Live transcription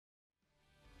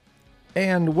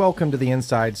And welcome to the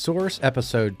Inside Source,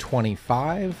 episode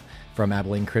 25 from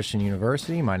Abilene Christian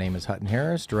University. My name is Hutton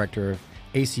Harris, director of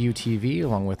ACU TV,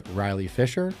 along with Riley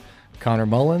Fisher, Connor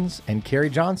Mullins, and Carrie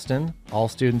Johnston, all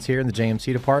students here in the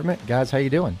JMC department. Guys, how you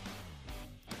doing?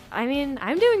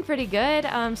 I'm doing pretty good.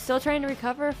 I'm still trying to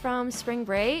recover from spring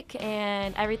break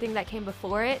and everything that came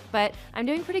before it, but I'm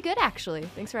doing pretty good, actually.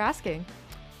 Thanks for asking.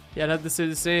 Yeah, I'd have to say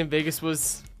the same. Vegas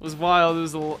was wild. It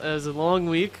was a long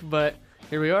week, but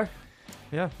here we are.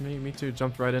 Yeah, me too.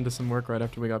 Jumped right into some work right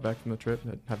after we got back from the trip,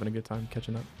 having a good time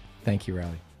catching up. Thank you,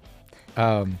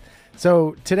 Riley.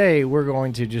 So today we're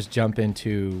going to just jump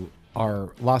into our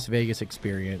Las Vegas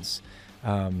experience.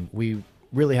 We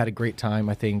really had a great time.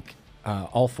 I think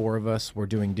all four of us were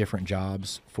doing different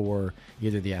jobs for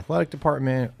either the athletic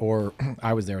department or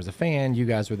I was there as a fan. You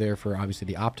guys were there for obviously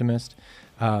the Optimist.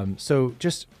 So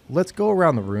just let's go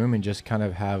around the room and just kind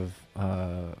of have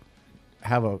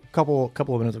a couple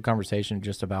of minutes of conversation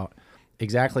just about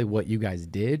exactly what you guys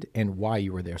did and why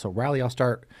you were there. So Riley, I'll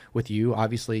start with you.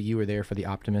 Obviously, you were there for the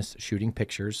Optimist shooting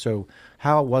pictures. So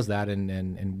how was that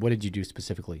and what did you do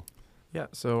specifically? Yeah,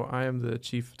 so I am the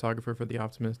chief photographer for the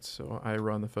Optimist, so I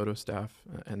run the photo staff,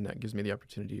 and that gives me the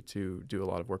opportunity to do a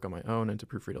lot of work on my own and to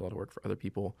proofread a lot of work for other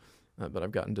people. But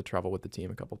I've gotten to travel with the team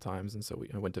a couple times, and so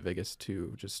I went to Vegas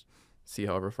to just see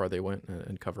however far they went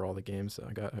and cover all the games.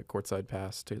 I got a courtside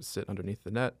pass to sit underneath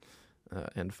the net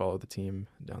and follow the team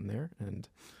down there. And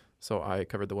so I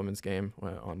covered the women's game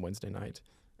on Wednesday night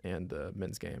and the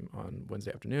men's game on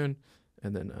Wednesday afternoon.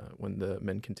 And then when the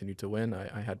men continued to win,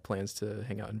 I had plans to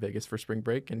hang out in Vegas for spring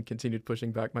break and continued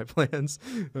pushing back my plans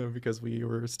because we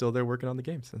were still there working on the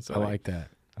games. And so I like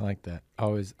that.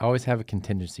 Always have a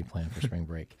contingency plan for spring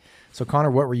break. So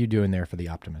Connor, what were you doing there for the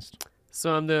Optimist?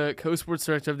 So I'm the co-sports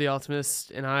director of the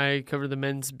Optimist, and I cover the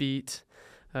men's beat.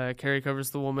 Carrie covers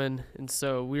the woman, and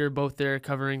so we were both there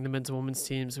covering the men's and women's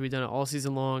teams. So we've done it all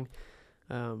season long,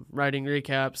 writing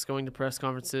recaps, going to press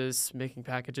conferences, making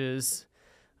packages.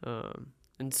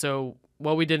 And so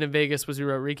what we did in Vegas was we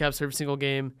wrote recaps for every single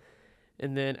game,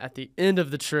 and then at the end of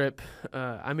the trip,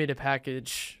 I made a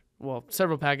package,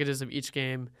 several packages of each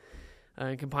game,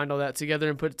 and combined all that together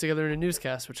and put it together in a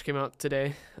newscast, which came out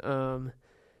today.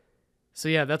 So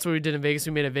yeah, that's what we did in Vegas.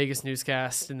 We made a Vegas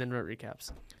newscast and then wrote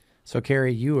recaps. So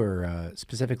Carrie, you were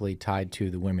specifically tied to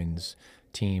the women's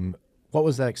team. What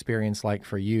was that experience like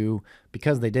for you?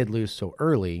 Because they did lose so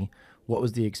early, what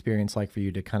was the experience like for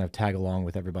you to kind of tag along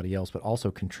with everybody else, but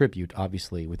also contribute,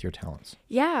 obviously, with your talents?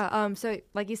 Yeah, so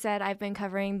like you said, I've been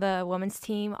covering the women's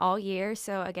team all year.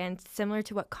 So again, similar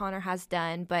to what Connor has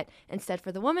done, but instead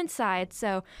for the women's side.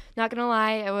 So not going to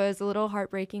lie, it was a little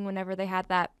heartbreaking whenever they had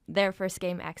their first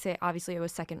game exit. Obviously, it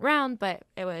was second round, but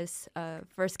it was a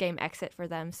first game exit for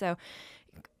them. So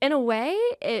in a way,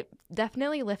 it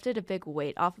definitely lifted a big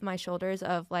weight off of my shoulders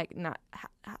of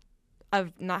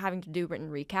not having to do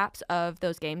written recaps of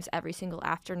those games every single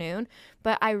afternoon.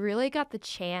 But I really got the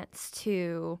chance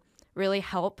to really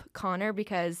help Connor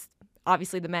because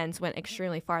obviously the men's went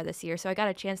extremely far this year. So I got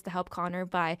a chance to help Connor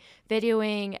by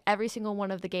videoing every single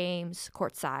one of the games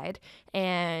courtside.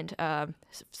 And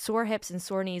sore hips and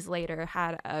sore knees later,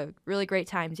 had a really great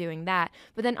time doing that.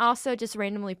 But then also just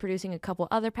randomly producing a couple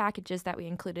other packages that we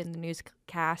included in the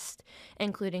newscast,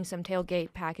 including some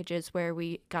tailgate packages where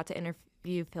we got to interview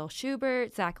Phil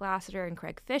Schubert, Zach Lassiter, and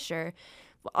Craig Fisher.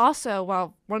 Also,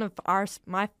 one of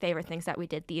my favorite things that we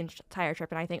did the entire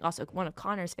trip, and I think also one of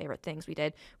Connor's favorite things we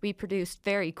did, we produced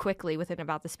very quickly, within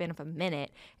about the span of a minute,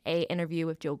 a interview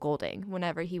with Joe Golding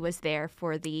whenever he was there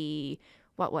for the,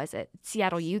 what was it,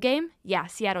 Seattle U game? Yeah,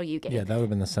 Seattle U game. Yeah, that would have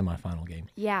been the semifinal game.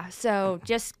 Yeah, so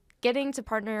just getting to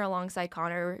partner alongside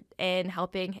Connor and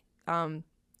helping,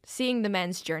 seeing the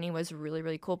men's journey was really,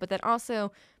 really cool. But then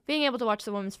also being able to watch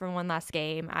the women's for one last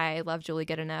game. I love Julie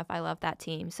Goodenough. I love that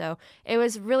team. So it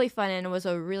was really fun, and it was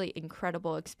a really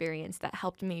incredible experience that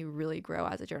helped me really grow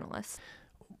as a journalist.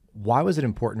 Why was it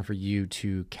important for you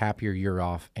to cap your year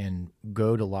off and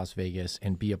go to Las Vegas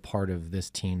and be a part of this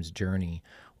team's journey?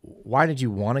 Why did you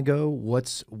want to go?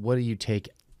 What do you take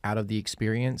out of the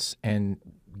experience? And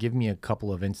give me a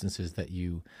couple of instances that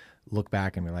you look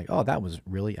back and be like, oh, that was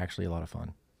really actually a lot of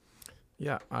fun.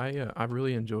 Yeah, I've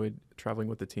really enjoyed traveling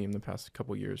with the team the past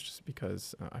couple years just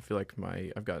because I feel like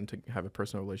I've gotten to have a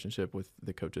personal relationship with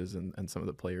the coaches and some of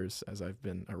the players as I've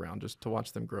been around, just to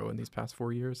watch them grow in these past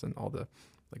 4 years and all the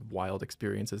wild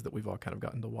experiences that we've all kind of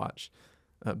gotten to watch.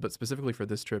 But specifically for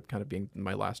this trip, kind of being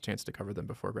my last chance to cover them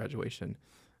before graduation,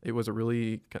 it was a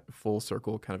really full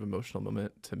circle kind of emotional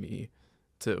moment to me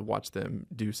to watch them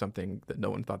do something that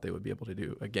no one thought they would be able to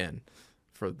do again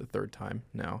for the third time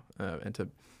now, and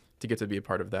to to get to be a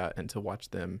part of that and to watch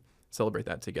them celebrate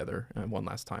that together one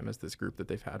last time as this group that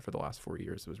they've had for the last 4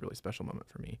 years was a really special moment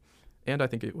for me. And I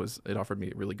think it offered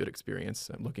me a really good experience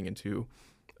looking into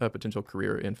a potential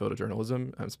career in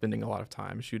photojournalism. I'm spending a lot of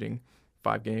time shooting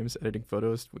 5 games, editing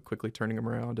photos, quickly turning them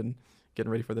around and getting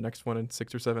ready for the next one in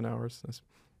 6 or 7 hours. That's a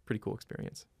pretty cool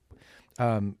experience.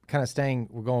 Kind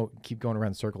of keep going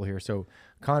around the circle here. So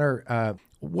Connor,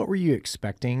 what were you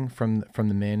expecting from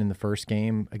the men in the first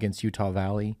game against Utah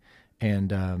Valley? And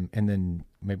then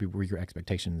maybe were your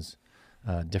expectations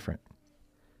different?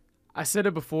 I said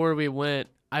it before we went.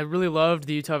 I really loved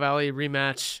the Utah Valley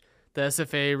rematch, the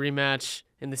SFA rematch,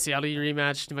 and the Seattle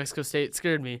rematch. New Mexico State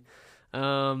scared me.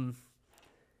 And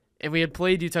we had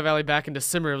played Utah Valley back in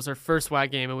December. It was our first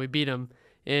WAC game, and we beat them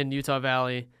in Utah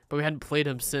Valley, but we hadn't played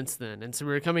them since then. And so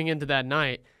we were coming into that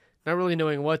night not really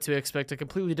knowing what to expect, a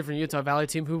completely different Utah Valley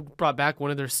team who brought back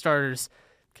one of their starters.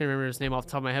 Can't remember his name off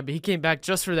the top of my head, but he came back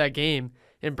just for that game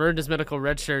and burned his medical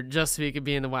red shirt just so he could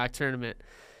be in the WAC tournament.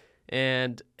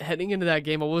 And heading into that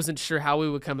game, I wasn't sure how we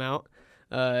would come out.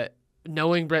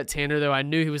 Knowing Brett Tanner, though, I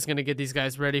knew he was going to get these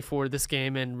guys ready for this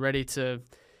game and ready to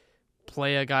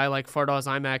play a guy like Fardaws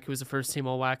Imac, who was a first-team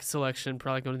All-WAC selection,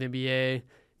 probably going to the NBA,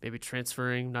 maybe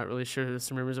transferring. Not really sure. There's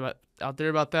some rumors out there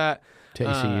about that. To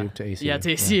ACU. Yeah,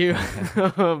 to ACU.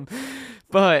 Yeah.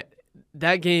 But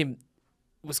that game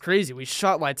was crazy. We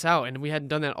shot lights out, and we hadn't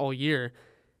done that all year.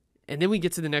 And then we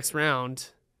get to the next round,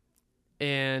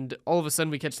 and all of a sudden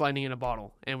we catch lightning in a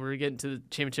bottle, and we're getting to the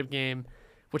championship game,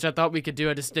 which I thought we could do.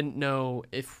 I just didn't know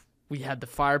if we had the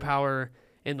firepower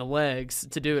and the legs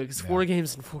to do it, because 4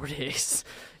 games in 4 days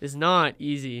is not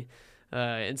easy.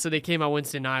 And so they came out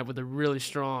Wednesday night with a really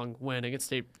strong win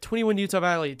against a 21 Utah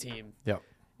Valley team. Yep.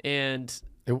 And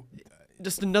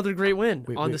just another great win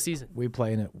on the season. We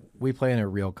play in a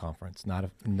real conference, not a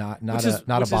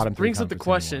bottom 3 brings up the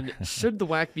question: anymore. should the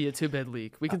WAC be a 2-bed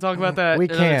league? We can talk about that we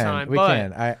another can, time. We but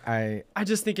can. I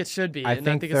just think it should be, I and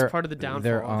think I think it's part of the downfall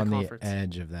they're of the on conference. the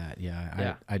edge of that.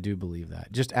 Yeah, I do believe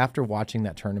that. Just after watching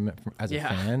that tournament as a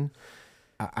fan,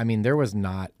 I mean, there was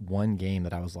not one game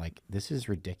that I was like, this is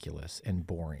ridiculous and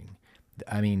boring.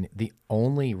 I mean, the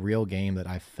only real game that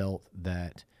I felt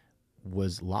that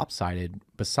was lopsided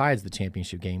besides the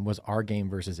championship game was our game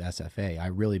versus SFA. I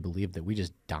really believe that we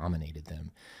just dominated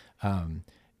them.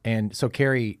 And so,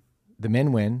 Carrie, the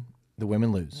men win, the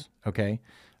women lose, okay?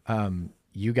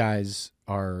 You guys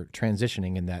are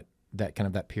transitioning in that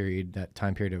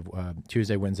time period of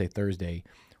Tuesday, Wednesday, Thursday.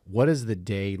 What does the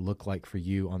day look like for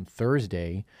you on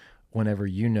Thursday whenever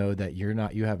you know that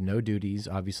you have no duties,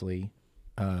 obviously,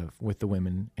 with the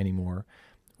women anymore?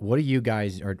 What are you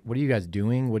guys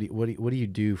doing? What do you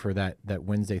do for that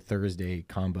Wednesday Thursday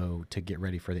combo to get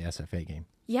ready for the SFA game?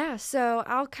 Yeah, so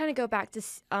I'll kind of go back to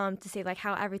say like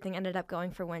how everything ended up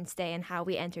going for Wednesday and how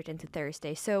we entered into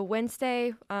Thursday. So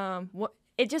Wednesday,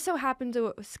 it just so happened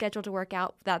to schedule to work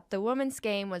out that the women's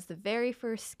game was the very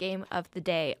first game of the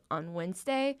day on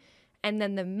Wednesday, and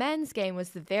then the men's game was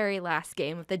the very last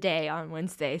game of the day on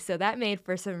Wednesday. So that made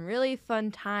for some really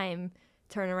fun time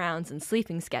turnarounds and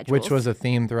sleeping schedules. Which was a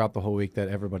theme throughout the whole week that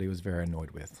everybody was very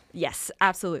annoyed with. Yes,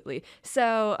 absolutely.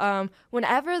 So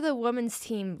whenever the women's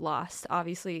team lost,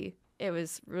 obviously it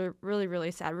was really,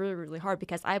 really sad, really, really hard,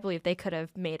 because I believe they could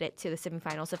have made it to the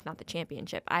semifinals, if not the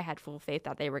championship. I had full faith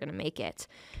that they were going to make it.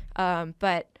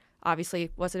 But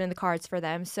obviously wasn't in the cards for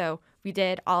them. So we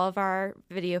did all of our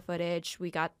video footage.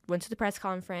 Went to the press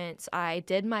conference. I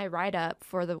did my write-up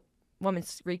for the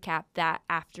women's recap that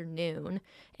afternoon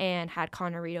and had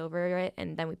Connor read over it,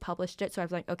 and then we published it. So I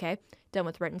was like, okay, done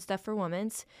with written stuff for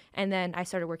women's. And then I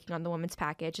started working on the women's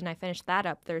package, and I finished that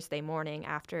up Thursday morning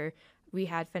after we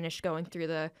had finished going through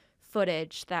the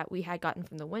footage that we had gotten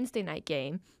from the Wednesday night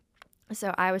game.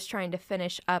 So I was trying to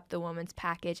finish up the women's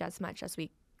package as much as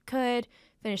we could.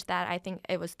 Finish that, I think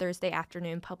it was Thursday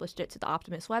afternoon, published it to the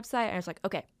Optimist website, and I was like,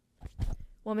 okay,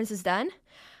 women's is done.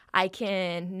 I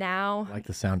can now... I like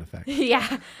the sound effect.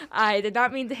 Yeah, I did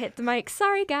not mean to hit the mic.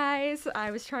 Sorry, guys.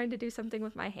 I was trying to do something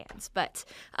with my hands. But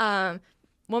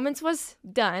women's was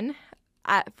done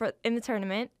in the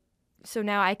tournament. So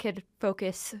now I could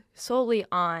focus solely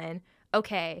on,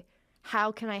 okay,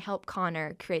 how can I help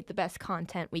Connor create the best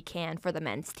content we can for the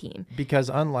men's team? Because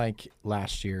unlike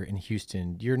last year in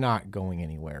Houston, you're not going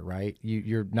anywhere, right?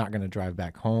 You're not going to drive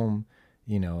back home.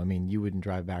 You know, I mean, you wouldn't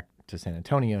drive back to San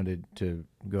Antonio to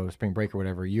go to spring break or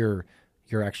whatever. You're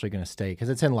actually going to stay because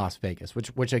it's in Las Vegas,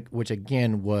 which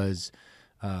again was,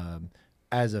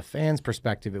 as a fan's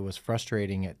perspective, it was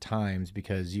frustrating at times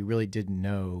because you really didn't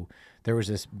know there was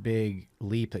this big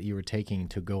leap that you were taking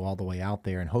to go all the way out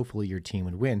there and hopefully your team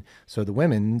would win. So the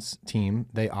women's team,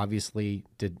 they obviously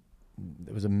did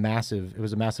it was a massive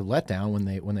letdown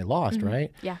when they lost,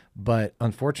 right? Yeah. But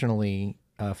unfortunately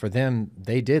for them,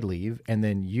 they did leave, and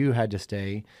then you had to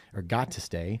stay or got to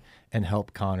stay and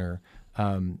help Connor.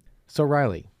 So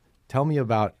Riley, tell me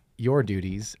about your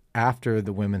duties after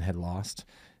the women had lost.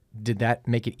 Did that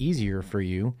make it easier for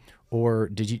you, or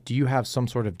do you have some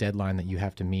sort of deadline that you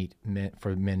have to meet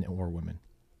for men or women?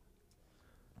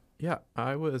 Yeah,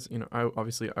 I was,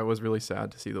 I was really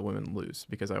sad to see the women lose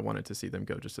because I wanted to see them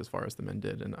go just as far as the men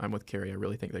did. And I'm with Carrie. I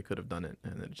really think they could have done it,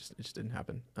 and it just didn't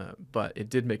happen. But it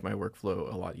did make my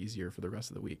workflow a lot easier for the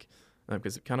rest of the week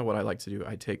because kind of what I like to do,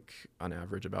 I take on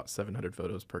average about 700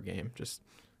 photos per game, just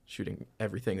shooting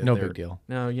everything. No big deal.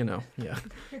 No, yeah,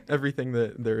 everything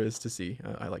that there is to see.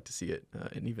 I like to see it,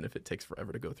 and even if it takes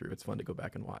forever to go through, it's fun to go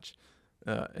back and watch.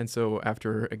 And so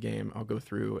after a game, I'll go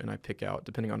through and I pick out,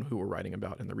 depending on who we're writing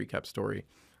about in the recap story,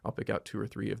 I'll pick out 2 or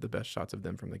 3 of the best shots of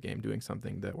them from the game doing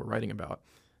something that we're writing about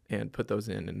and put those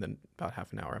in, and then about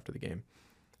half an hour after the game.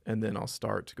 And then I'll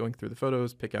start going through the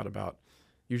photos, pick out about,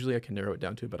 usually I can narrow it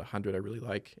down to about 100 I really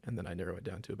like, and then I narrow it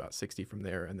down to about 60 from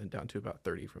there, and then down to about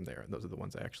 30 from there. And those are the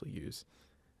ones I actually use.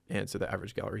 And so the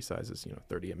average gallery size is,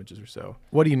 30 images or so.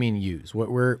 What do you mean use?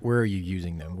 Where are you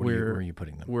using them? Where are you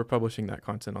putting them? We're publishing that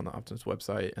content on the Optimist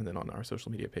website and then on our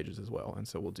social media pages as well. And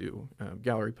so we'll do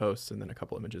gallery posts and then a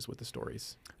couple images with the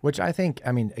stories. Which I think,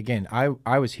 again,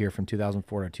 I was here from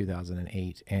 2004 to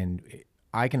 2008, and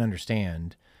I can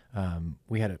understand.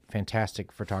 We had a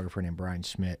fantastic photographer named Brian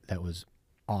Schmidt that was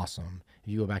awesome. If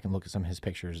you go back and look at some of his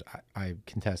pictures, I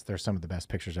contest they're some of the best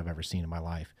pictures I've ever seen in my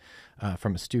life,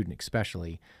 from a student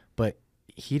especially. But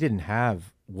he didn't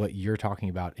have what you're talking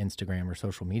about, Instagram or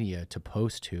social media, to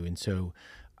post to. And so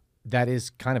that is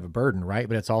kind of a burden, right?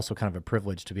 But it's also kind of a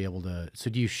privilege to be able to. So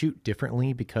do you shoot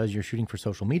differently because you're shooting for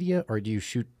social media, or do you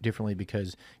shoot differently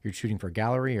because you're shooting for a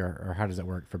gallery, or how does that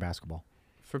work for basketball?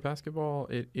 For basketball,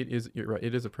 you're right,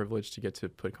 it is a privilege to get to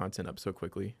put content up so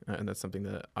quickly. And that's something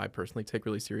that I personally take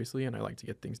really seriously, and I like to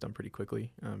get things done pretty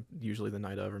quickly, usually the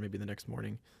night of or maybe the next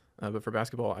morning. But for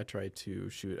basketball, I try to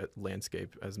shoot at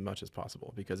landscape as much as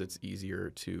possible because it's easier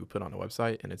to put on a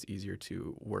website and it's easier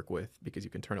to work with because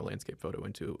you can turn a landscape photo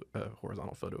into a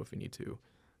horizontal photo if you need to,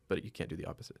 but you can't do the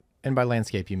opposite. And by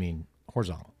landscape, you mean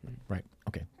horizontal, right?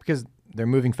 Okay, because they're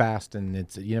moving fast, and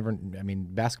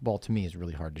basketball to me is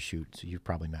really hard to shoot, so you've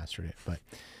probably mastered it.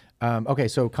 But okay,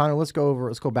 so Connor, let's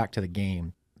go back to the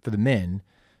game. For the men,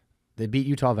 they beat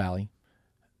Utah Valley.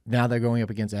 Now they're going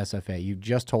up against SFA. You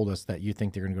just told us that you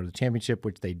think they're going to go to the championship,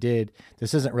 which they did.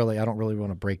 This isn't really, I don't really want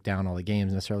to break down all the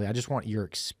games necessarily. I just want your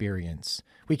experience.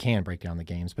 We can break down the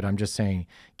games, but I'm just saying,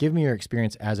 give me your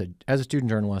experience as a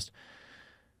student journalist.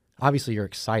 Obviously, you're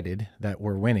excited that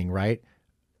we're winning, right?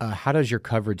 How does your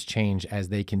coverage change as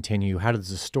they continue? How does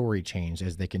the story change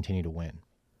as they continue to win?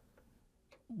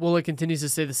 Well, it continues to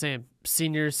stay the same.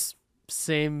 Seniors,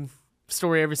 same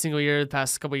story every single year, the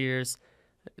past couple of years.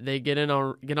 They get on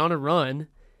a run,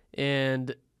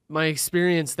 and my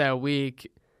experience that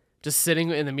week, just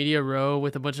sitting in the media row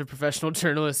with a bunch of professional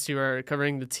journalists who are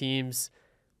covering the teams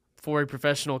for a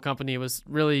professional company, was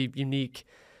really unique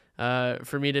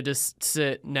for me to just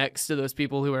sit next to those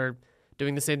people who are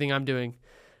doing the same thing I'm doing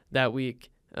that week.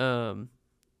 And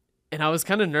I was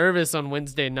kind of nervous on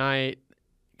Wednesday night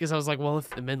because I was like, well,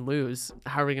 if the men lose,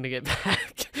 how are we going to get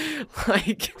back?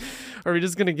 Are we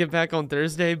just going to get back on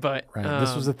Thursday? But right.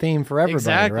 This was a theme for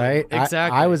everybody, right?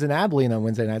 Exactly. I was in Abilene on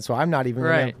Wednesday night, so I'm not even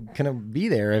gonna be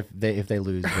there if they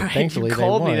lose. But right. Thankfully, you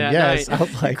called they won. Me that yes, night. I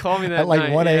was like, you called me that at like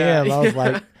night. 1 a.m. Yeah. I was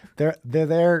like, they're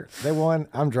there. They won.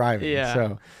 I'm driving. Yeah.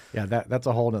 So yeah, that's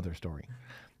a whole other story.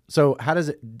 So how does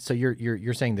it? So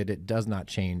you're saying that it does not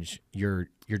change your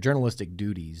journalistic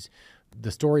duties.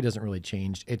 The story doesn't really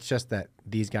change. It's just that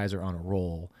these guys are on a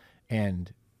roll,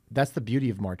 and that's the beauty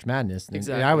of March Madness.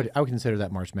 Exactly. And I would consider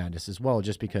that March Madness as well,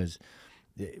 just because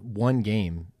one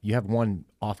game, you have one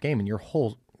off game, and your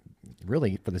whole,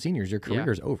 really for the seniors, your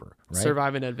career is over. Right?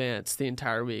 Survive in advance the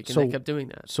entire week, and they kept doing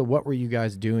that. So what were you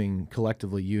guys doing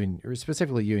collectively, or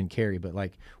specifically you and Carrie? But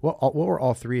like, what were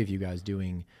all three of you guys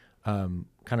doing?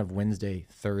 Kind of Wednesday,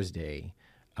 Thursday,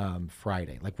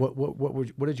 Friday. Like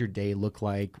what did your day look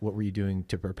like? What were you doing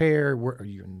to prepare? Are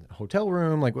you in the hotel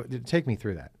room? Like, take me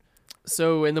through that.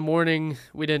 So in the morning,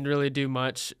 we didn't really do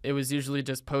much. It was usually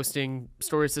just posting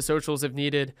stories to socials if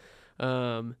needed,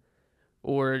 or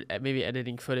maybe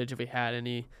editing footage if we had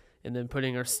any, and then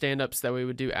putting our stand-ups that we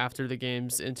would do after the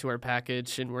games into our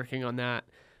package and working on that.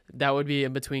 That would be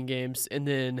in between games. And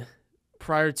then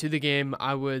prior to the game,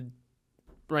 I would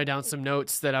write down some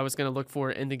notes that I was going to look for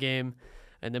in the game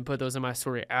and then put those in my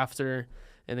story after,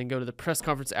 and then go to the press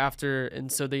conference after.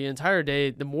 And so the entire day,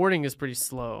 the morning is pretty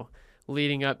slow.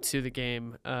 leading up to the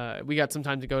game. We got some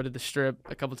time to go to the Strip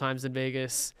a couple times in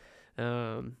Vegas.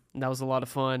 That was a lot of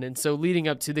fun. And so leading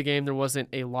up to the game, there wasn't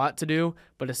a lot to do,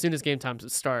 but as soon as game time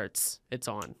starts, it's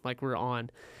on. Like, we're on.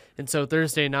 And so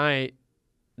Thursday night,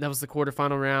 that was the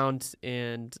quarterfinal round,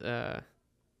 and I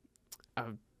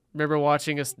remember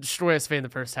watching us destroy SFA in the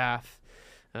first half.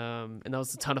 And that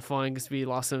was a ton of fun because we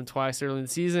lost them twice early in the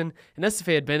season. And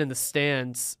SFA had been in the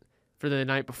stands for the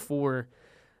night before,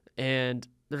 and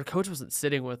their coach wasn't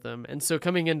sitting with them. And so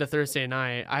coming into Thursday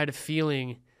night, I had a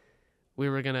feeling we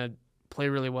were going to play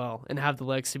really well and have the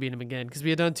legs to beat them again because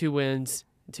we had done 2 wins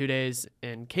in 2 days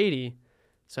in Katy,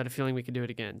 so I had a feeling we could do it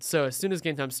again. So as soon as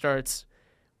game time starts,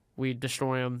 we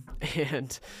destroy them,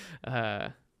 and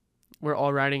we're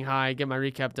all riding high, get my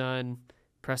recap done,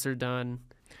 presser done.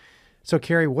 So,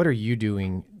 Carrie, what are you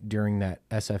doing during that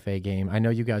SFA game? I know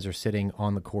you guys are sitting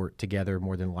on the court together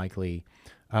more than likely.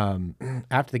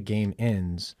 After the game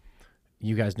ends,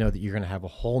 you guys know that you're going to have a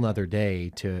whole nother day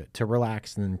to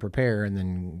relax and then prepare and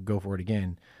then go for it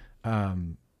again.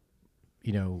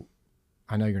 You know,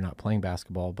 I know you're not playing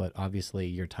basketball, but obviously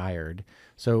you're tired.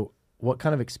 So what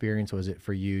kind of experience was it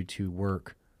for you to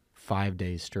work 5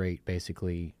 days straight,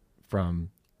 basically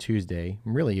from Tuesday,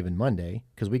 really even Monday,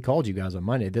 because we called you guys on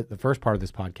Monday. The first part of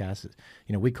this podcast is,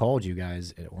 you know, we called you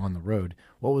guys on the road.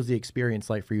 What was the experience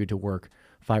like for you to work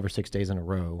 5 or 6 days in a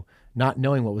row, not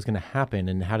knowing what was going to happen,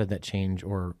 and how did that change,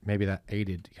 or maybe that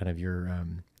aided kind of your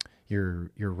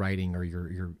writing or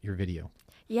your video?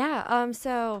 Yeah.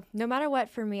 So no matter what,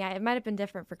 for me, it might have been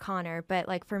different for Connor, but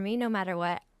like for me, no matter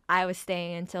what, I was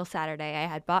staying until Saturday. I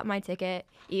had bought my ticket.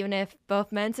 Even if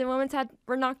both men's and women's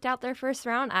were knocked out their first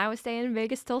round, I was staying in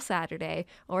Vegas till Saturday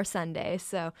or Sunday.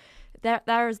 So that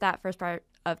was that first part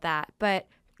of that. But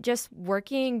just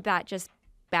working that just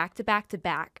back to back to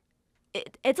back,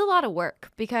 it's a lot of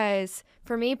work because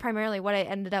for me, primarily what it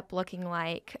ended up looking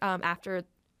like after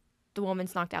the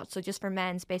women's knocked out. So just for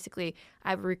men's, basically,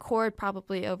 I would record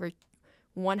probably over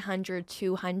 100,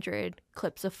 200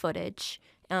 clips of footage,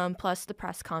 plus the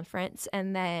press conference.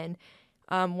 And then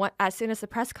as soon as the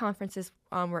press conferences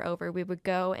were over, we would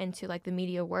go into like the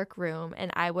media workroom,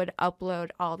 and I would upload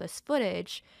all this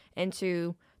footage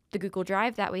into the Google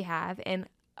Drive that we have. And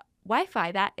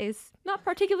Wi-Fi, that is not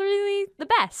particularly the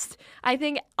best. I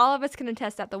think all of us can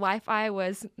attest that the Wi-Fi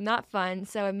was not fun,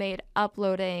 so it made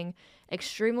uploading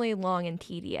extremely long and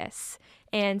tedious.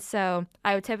 And so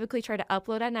I would typically try to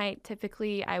upload at night.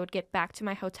 Typically, I would get back to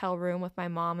my hotel room with my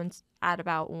mom at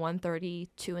about 1:30,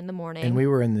 2 in the morning. And we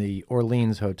were in the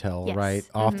Orleans hotel, Yes. right?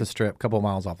 Off the Strip, a couple of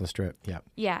miles off the Strip. Yeah.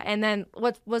 Yeah, and then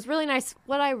what was really nice,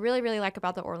 what I really, really like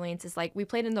about the Orleans is like we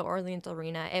played in the Orleans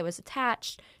Arena. It was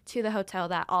attached to the hotel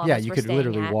that all of us Yeah, you were could staying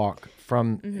literally at. walk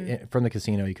from the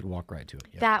casino. You could walk right to it.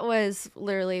 Yeah. That was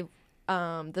literally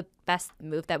the best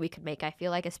move that we could make, I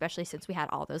feel like, especially since we had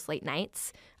all those late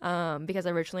nights. Because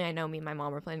originally I know me and my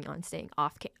mom were planning on staying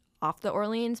off the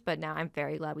Orleans, but now I'm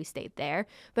very glad we stayed there.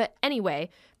 But anyway,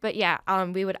 yeah, I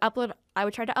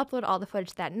would try to upload all the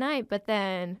footage that night, but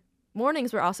then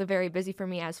mornings were also very busy for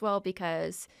me as well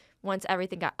because once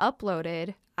everything got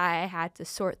uploaded, I had to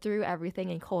sort through everything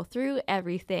and cull through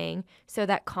everything so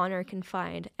that Connor can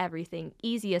find everything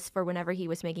easiest for whenever he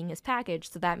was making his package.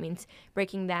 So that means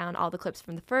breaking down all the clips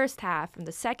from the first half, from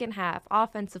the second half,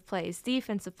 offensive plays,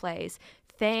 defensive plays,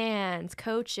 fans,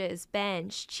 coaches,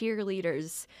 bench,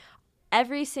 cheerleaders.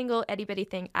 Every single itty-bitty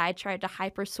thing I tried to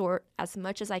hyper sort as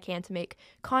much as I can to make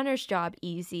Connor's job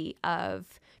easy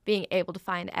of being able to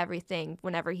find everything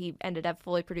whenever he ended up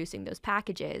fully producing those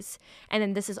packages. And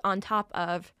then this is on top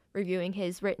of reviewing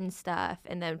his written stuff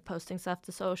and then posting stuff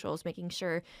to socials, making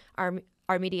sure our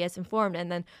media is informed.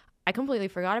 And then I completely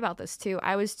forgot about this too.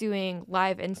 I was doing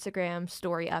live Instagram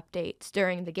story updates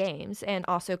during the games, and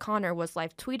also Connor was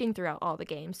live tweeting throughout all the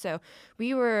games. So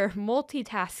we were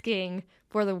multitasking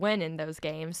for the win in those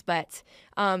games. But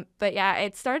yeah,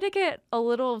 it started to get a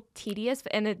little tedious,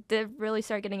 and it did really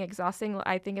start getting exhausting.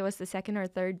 I think it was the second or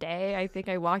third day. I think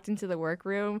I walked into the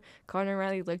workroom. Connor and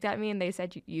Riley looked at me and they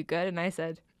said, "You good?" And I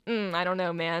said, "I don't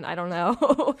know, man. I don't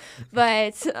know."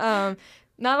 But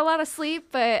not a lot of sleep,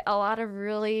 but a lot of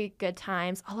really good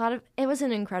times. It was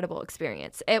an incredible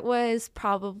experience. It was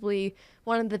probably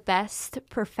one of the best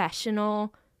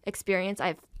professional experience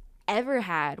I've ever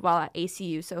had while at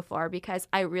ACU so far, because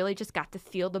I really just got to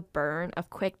feel the burn of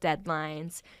quick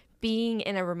deadlines, being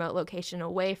in a remote location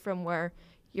away from where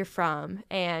you're from,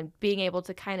 and being able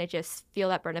to kind of just feel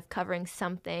that burn of covering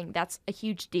something that's a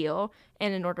huge deal,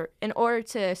 and in order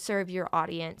to serve your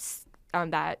audience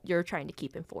that you're trying to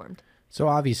keep informed. So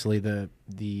obviously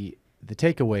the the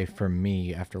takeaway from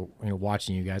me after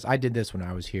watching you guys, I did this when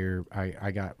I was here. I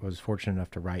was fortunate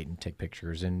enough to write and take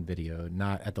pictures and video,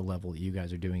 not at the level that you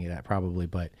guys are doing it at probably,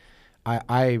 but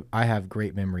I have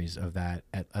great memories of that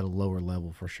at a lower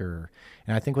level for sure.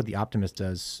 And I think what the Optimist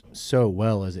does so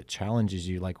well is it challenges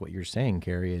you, like what you're saying,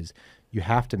 Carrie, is you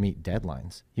have to meet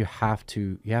deadlines. You have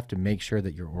to make sure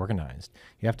that you're organized.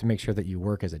 You have to make sure that you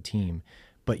work as a team,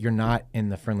 but you're not in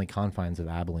the friendly confines of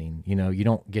Abilene. You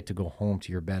don't get to go home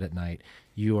to your bed at night.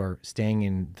 You are staying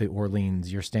in the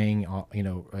Orleans. You're staying,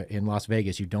 in Las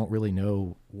Vegas. You don't really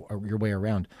know your way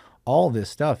around. All this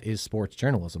stuff is sports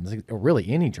journalism, or really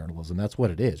any journalism. That's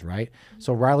what it is, right?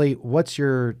 So Riley, what's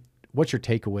your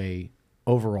takeaway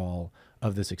overall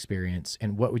of this experience,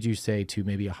 and what would you say to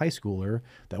maybe a high schooler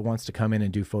that wants to come in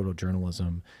and do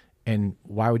photojournalism, and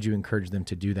why would you encourage them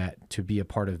to do that, to be a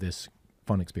part of this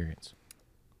fun experience?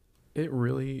 It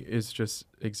really is just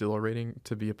exhilarating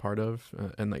to be a part of,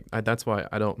 and that's why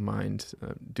I don't mind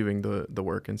doing the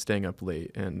work and staying up late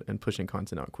and pushing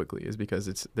content out quickly, is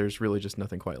because there's really just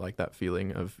nothing quite like that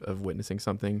feeling of witnessing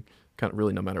something, kind of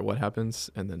really no matter what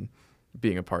happens, and then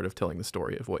being a part of telling the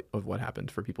story of what happened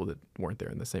for people that weren't there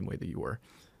in the same way that you were.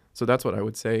 So that's what I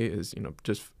would say is,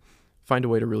 just find a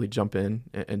way to really jump in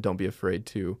and don't be afraid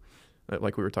to,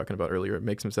 like we were talking about earlier,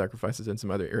 make some sacrifices in some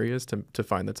other areas to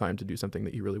find the time to do something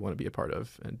that you really want to be a part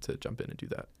of and to jump in and do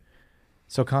that.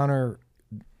 So Connor,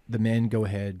 the men go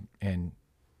ahead, and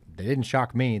they didn't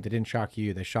shock me. They didn't shock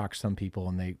you. They shocked some people,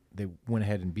 and they went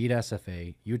ahead and beat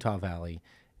SFA, Utah Valley,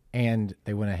 and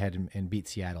they went ahead and beat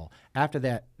Seattle. After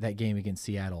that game against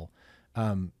Seattle,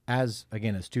 as,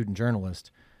 again, a student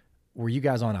journalist, were you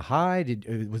guys on a high?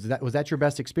 Was that your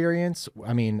best experience?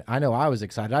 I mean, I know I was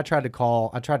excited. I tried to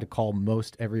call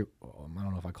most every. I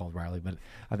don't know if I called Riley, but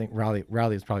I think Riley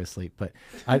was probably asleep. But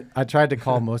I tried to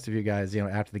call most of you guys,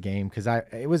 after the game, because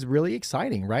it was really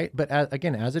exciting, right? But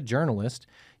again, as a journalist,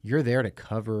 you're there to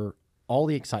cover all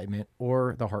the excitement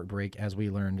or the heartbreak, as we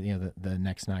learned, the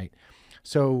next night.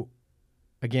 So,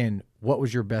 again, what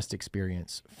was your best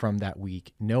experience from that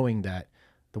week, knowing that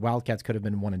the Wildcats could have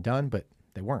been one and done, but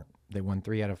they weren't? They won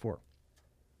 3 out of 4.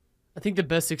 I think the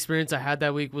best experience I had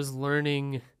that week was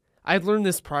learning. I had learned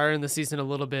this prior in the season a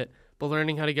little bit, but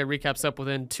learning how to get recaps up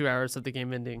within 2 hours of the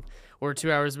game ending, or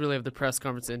 2 hours really of the press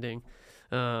conference ending.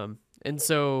 And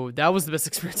so that was the best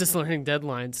experience, is learning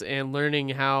deadlines and learning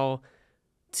how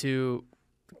to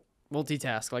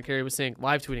multitask, like Harry was saying.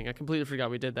 Live tweeting, I completely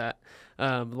forgot we did that.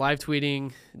 Live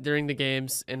tweeting during the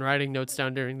games and writing notes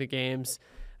down during the games.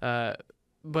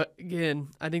 But again,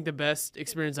 I think the best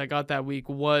experience I got that week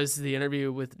was the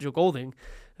interview with Joe Golding,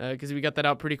 because we got that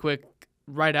out pretty quick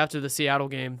right after the Seattle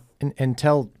game. And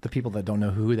tell the people that don't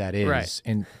know who that is, right,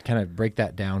 and kind of break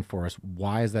that down for us.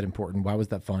 Why is that important? Why was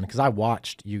that fun? Because I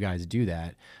watched you guys do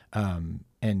that,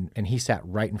 and he sat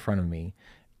right in front of me.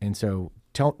 And so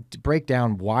break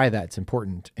down why that's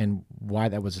important and why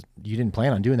that was. You didn't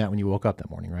plan on doing that when you woke up that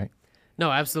morning, right?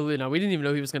 No, absolutely not. We didn't even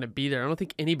know he was going to be there. I don't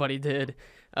think anybody did.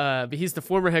 But he's the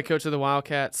former head coach of the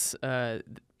Wildcats, the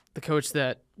coach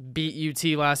that beat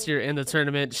UT last year in the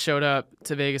tournament, showed up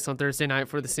to Vegas on Thursday night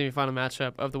for the semifinal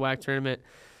matchup of the WAC tournament,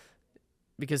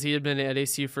 because he had been at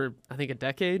ACU for, I think, a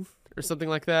decade or something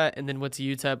like that, and then went to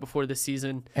UTEP before the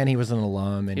season. And he was an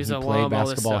alum, and he played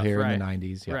basketball here right, in the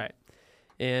 90s. Yeah. Right.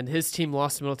 And his team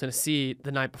lost to Middle Tennessee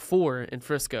the night before in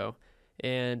Frisco.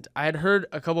 And I had heard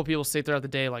a couple people say throughout the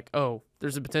day, like, oh,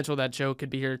 there's a potential that Joe could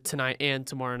be here tonight and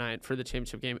tomorrow night for the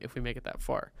championship game if we make it that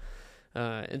far.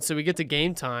 And so we get to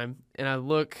game time, and I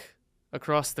look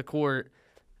across the court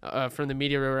from the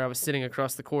media row where I was sitting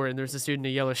across the court, and there's a student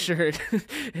in a yellow shirt,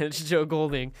 and it's Joe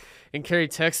Golding. And Carrie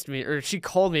texted me, or she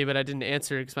called me, but I didn't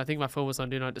answer because I think my phone was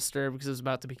on Do Not Disturb because it was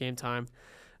about to be game time.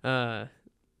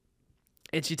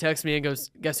 And she texts me and goes,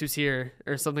 guess who's here,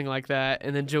 or something like that.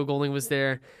 And then Joe Golding was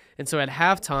there. And so at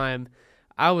halftime,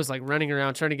 I was like running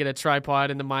around trying to get a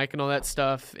tripod and the mic and all that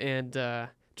stuff, and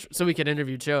so we could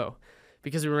interview Joe,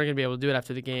 because we weren't going to be able to do it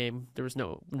after the game. There was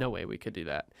no way we could do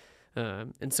that.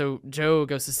 And so Joe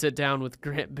goes to sit down with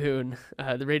Grant Boone,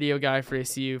 the radio guy for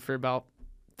ACU, for about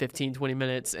 15, 20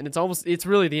 minutes. And it's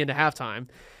really the end of halftime.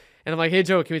 And I'm like, hey,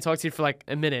 Joe, can we talk to you for like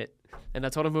a minute? And I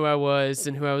told him who I was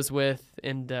and who I was with.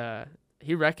 And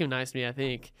he recognized me, I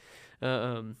think.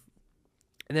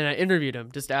 And then I interviewed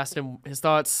him, just asked him his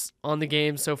thoughts on the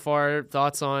game so far,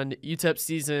 thoughts on UTEP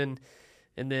season,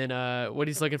 and then what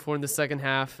he's looking for in the second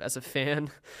half as a fan,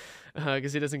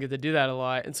 because he doesn't get to do that a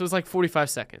lot. And so it was like 45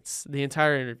 seconds, the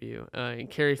entire interview. And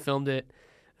Carrie filmed it,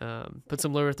 put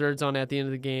some lower thirds on at the end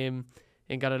of the game,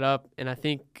 and got it up. And I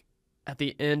think at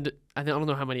the end, I don't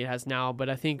know how many it has now, but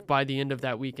I think by the end of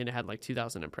that weekend, it had like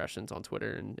 2,000 impressions on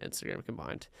Twitter and Instagram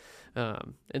combined.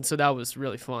 And so that was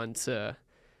really fun to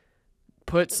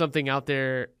put something out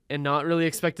there and not really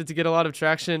expect it to get a lot of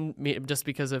traction just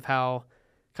because of how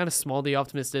kind of small the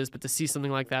Optimist is, but to see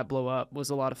something like that blow up was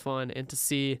a lot of fun. And to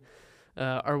see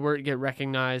our work get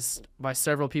recognized by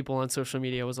several people on social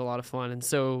media was a lot of fun. And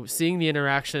so seeing the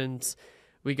interactions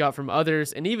we got from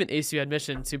others, and even ACU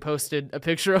Admissions, who posted a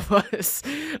picture of us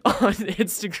on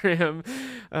Instagram.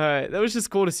 That was just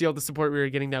cool to see all the support we were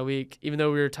getting that week. Even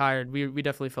though we were tired, we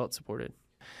definitely felt supported.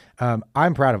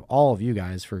 I'm proud of all of you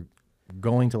guys for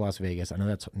going to Las Vegas. I know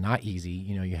that's not easy.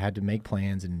 You had to make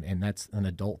plans, and that's an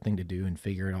adult thing to do and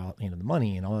figure it out, the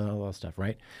money and all that stuff,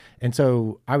 right? And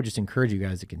so I would just encourage you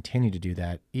guys to continue to do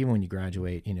that, even when you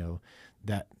graduate,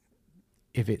 that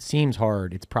if it seems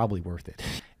hard, it's probably worth it.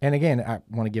 And again, I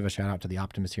want to give a shout out to the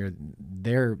Optimists here.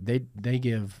 They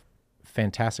give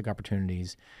fantastic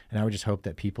opportunities, and I would just hope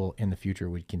that people in the future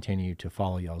would continue to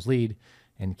follow y'all's lead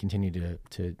and continue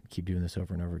to keep doing this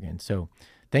over and over again. So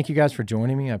thank you guys for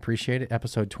joining me. I appreciate it.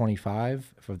 Episode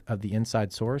 25 of The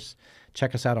Inside Source.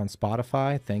 Check us out on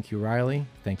Spotify. Thank you, Riley.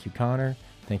 Thank you, Connor.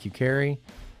 Thank you, Carrie.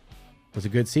 It was a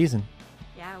good season.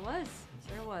 Yeah, it was.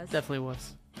 Sure was. Definitely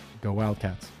was. Go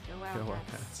Wildcats. Go Go Wildcats.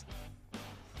 Wildcats.